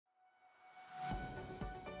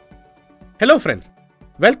Hello friends,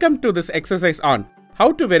 welcome to this exercise on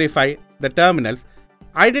how to verify the terminals,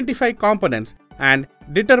 identify components and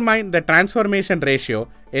determine the transformation ratio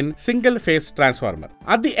in single phase transformer.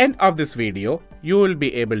 At the end of this video, you will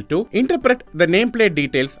be able to interpret the nameplate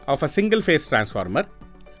details of a single phase transformer,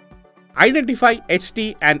 identify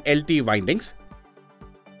HT and LT windings,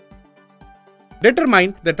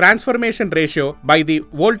 determine the transformation ratio by the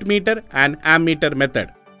voltmeter and ammeter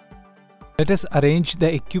method. Let us arrange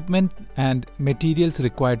the equipment and materials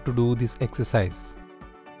required to do this exercise.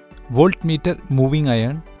 Voltmeter moving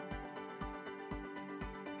iron,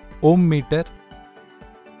 ohm meter,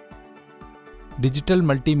 digital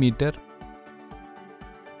multimeter,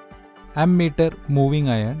 ammeter moving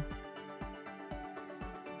iron,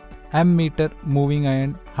 ammeter moving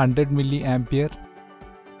iron 100 milliampere,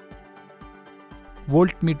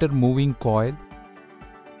 voltmeter moving coil,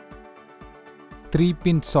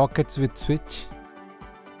 3-pin sockets with switch,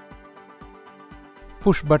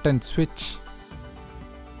 push button switch,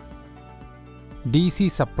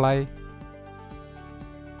 DC supply,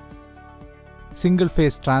 single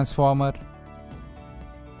phase transformer,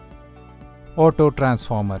 auto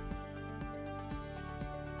transformer,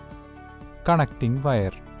 connecting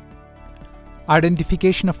wire.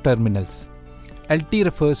 Identification of terminals. LT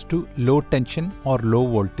refers to low tension or low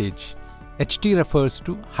voltage. HT refers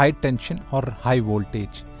to high tension or high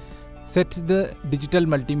voltage. Set the digital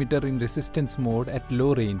multimeter in resistance mode at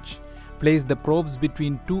low range. Place the probes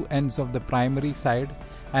between two ends of the primary side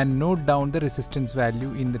and note down the resistance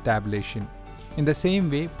value in the tabulation. In the same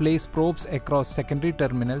way, place probes across secondary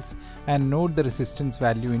terminals and note the resistance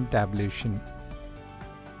value in tabulation.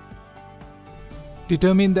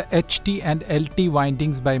 Determine the HT and LT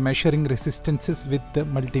windings by measuring resistances with the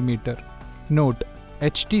multimeter. Note: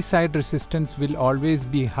 HT side resistance will always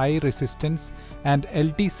be high resistance and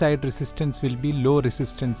LT side resistance will be low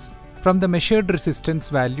resistance. From the measured resistance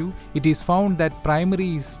value, it is found that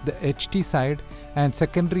primary is the HT side and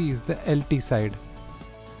secondary is the LT side.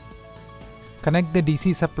 Connect the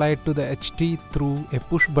DC supply to the HT through a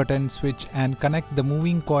push button switch and connect the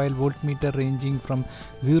moving coil voltmeter ranging from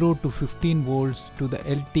 0 to 15 volts to the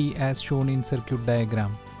LT as shown in circuit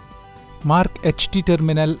diagram. Mark HT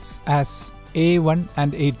terminals as A1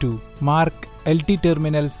 and A2. Mark LT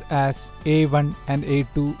terminals as A1 and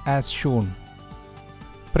A2 as shown.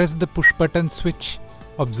 Press the push button switch.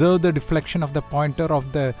 Observe the deflection of the pointer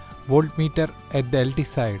of the voltmeter at the LT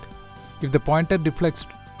side. If the pointer deflects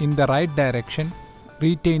in the right direction,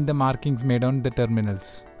 retain the markings made on the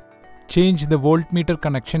terminals. Change the voltmeter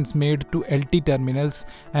connections made to LT terminals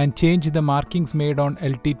and change the markings made on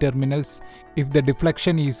LT terminals if the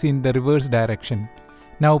deflection is in the reverse direction.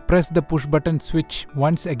 Now press the push button switch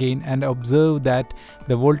once again and observe that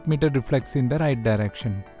the voltmeter reflects in the right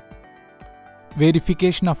direction.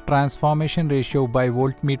 Verification of transformation ratio by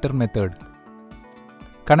voltmeter method.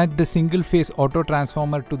 Connect the single phase auto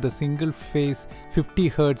transformer to the single phase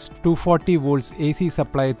 50 Hz 240 volts AC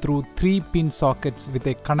supply through 3-pin sockets with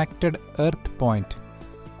a connected earth point.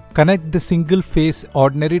 Connect the single phase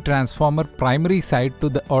ordinary transformer primary side to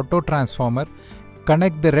the auto transformer.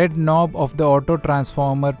 Connect the red knob of the auto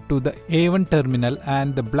transformer to the A1 terminal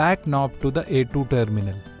and the black knob to the A2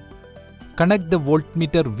 terminal. Connect the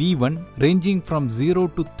voltmeter V1 ranging from 0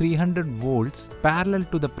 to 300 volts parallel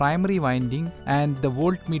to the primary winding and the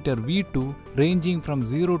voltmeter V2 ranging from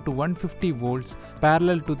 0 to 150 volts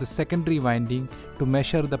parallel to the secondary winding to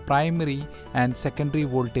measure the primary and secondary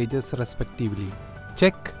voltages respectively.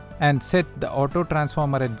 Check and set the auto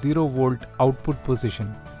transformer at 0 volt output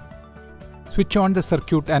position. Switch on the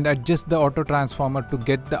circuit and adjust the auto transformer to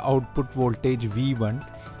get the output voltage V1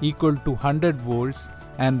 equal to 100 volts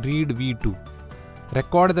and read V2.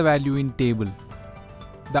 Record the value in table.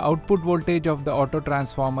 The output voltage of the auto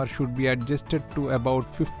transformer should be adjusted to about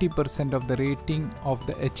 50% of the rating of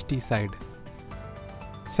the HT side.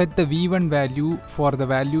 Set the V1 value for the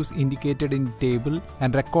values indicated in table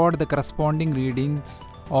and record the corresponding readings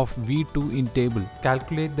of V2 in table.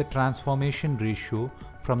 Calculate the transformation ratio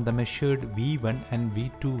from the measured V1 and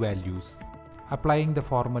V2 values. Applying the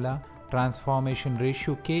formula, transformation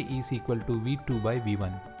ratio K is equal to V2 by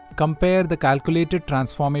V1. Compare the calculated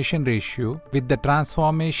transformation ratio with the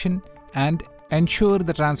transformation and ensure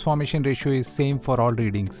the transformation ratio is same for all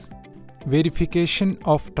readings. Verification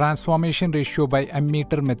of transformation ratio by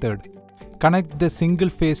ammeter method. Connect the single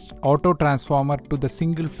phase auto transformer to the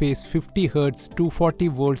single phase 50 Hz 240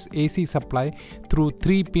 volts AC supply through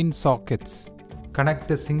 3-pin sockets. Connect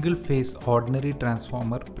the single phase ordinary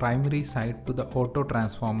transformer primary side to the auto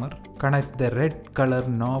transformer. Connect the red color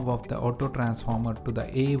knob of the auto transformer to the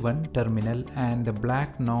A1 terminal and the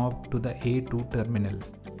black knob to the A2 terminal.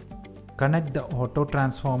 Connect the auto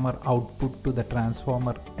transformer output to the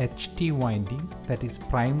transformer HT winding, that is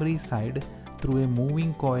primary side, through a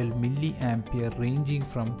moving coil milliampere ranging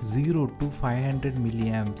from 0 to 500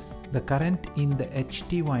 milliamps. The current in the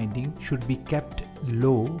HT winding should be kept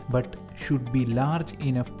low but should be large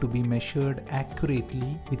enough to be measured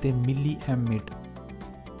accurately with a milliammeter.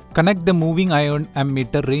 Connect the moving iron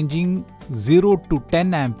ammeter ranging 0 to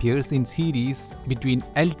 10 amperes in series between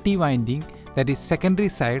LT winding, that is secondary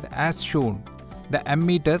side, as shown. The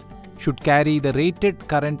ammeter should carry the rated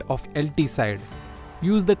current of LT side.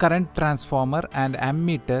 Use the current transformer and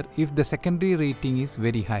ammeter if the secondary rating is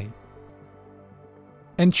very high.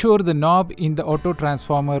 Ensure the knob in the auto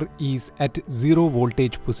transformer is at 0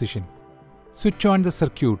 voltage position. Switch on the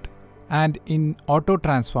circuit and in auto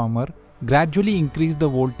transformer gradually increase the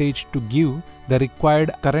voltage to give the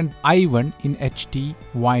required current I1 in HT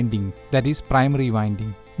winding, that is primary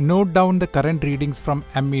winding. Note down the current readings from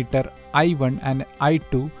ammeter I1 and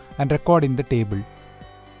I2 and record in the table.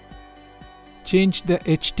 Change the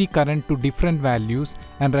HT current to different values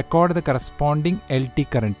and record the corresponding LT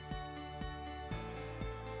current.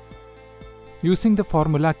 Using the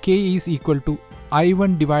formula K is equal to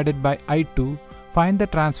I1 divided by I2, find the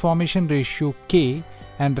transformation ratio K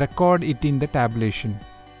and record it in the tabulation.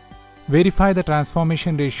 Verify the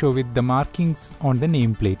transformation ratio with the markings on the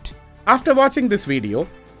nameplate. After watching this video,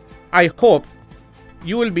 I hope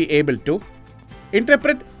you will be able to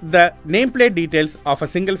interpret the nameplate details of a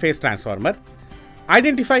single-phase transformer,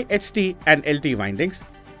 identify HT and LT windings,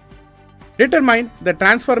 determine the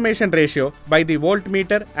transformation ratio by the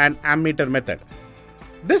voltmeter and ammeter method.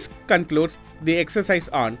 This concludes the exercise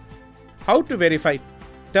on how to verify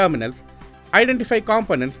terminals, identify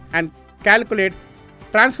components, and calculate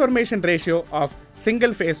transformation ratio of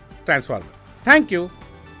single-phase transformer. Thank you.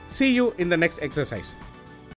 See you in the next exercise.